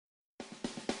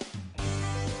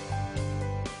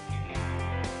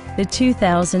the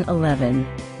 2011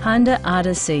 Honda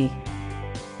Odyssey.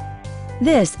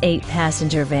 This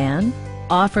 8-passenger van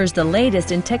offers the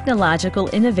latest in technological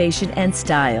innovation and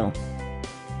style.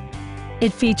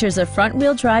 It features a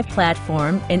front-wheel drive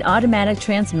platform, an automatic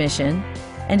transmission,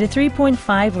 and a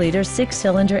 3.5-liter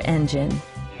 6-cylinder engine.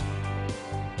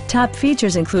 Top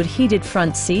features include heated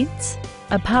front seats,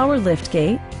 a power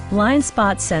liftgate, blind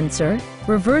spot sensor,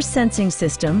 reverse sensing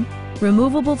system,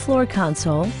 removable floor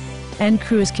console, and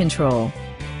cruise control.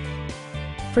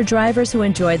 For drivers who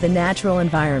enjoy the natural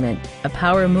environment, a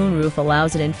power moonroof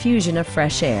allows an infusion of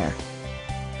fresh air.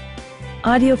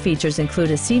 Audio features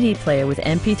include a CD player with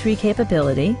MP3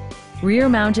 capability,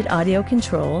 rear-mounted audio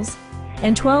controls,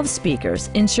 and 12 speakers,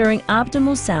 ensuring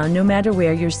optimal sound no matter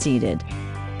where you're seated.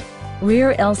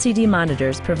 Rear LCD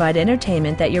monitors provide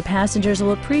entertainment that your passengers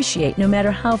will appreciate no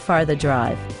matter how far the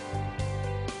drive.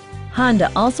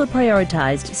 Honda also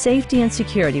prioritized safety and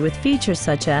security with features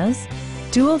such as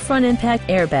dual front impact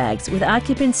airbags with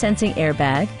occupant sensing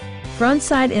airbag, front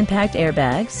side impact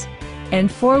airbags, and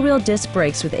 4-wheel disc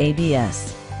brakes with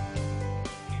ABS.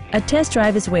 A test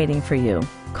drive is waiting for you.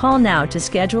 Call now to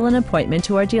schedule an appointment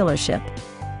to our dealership.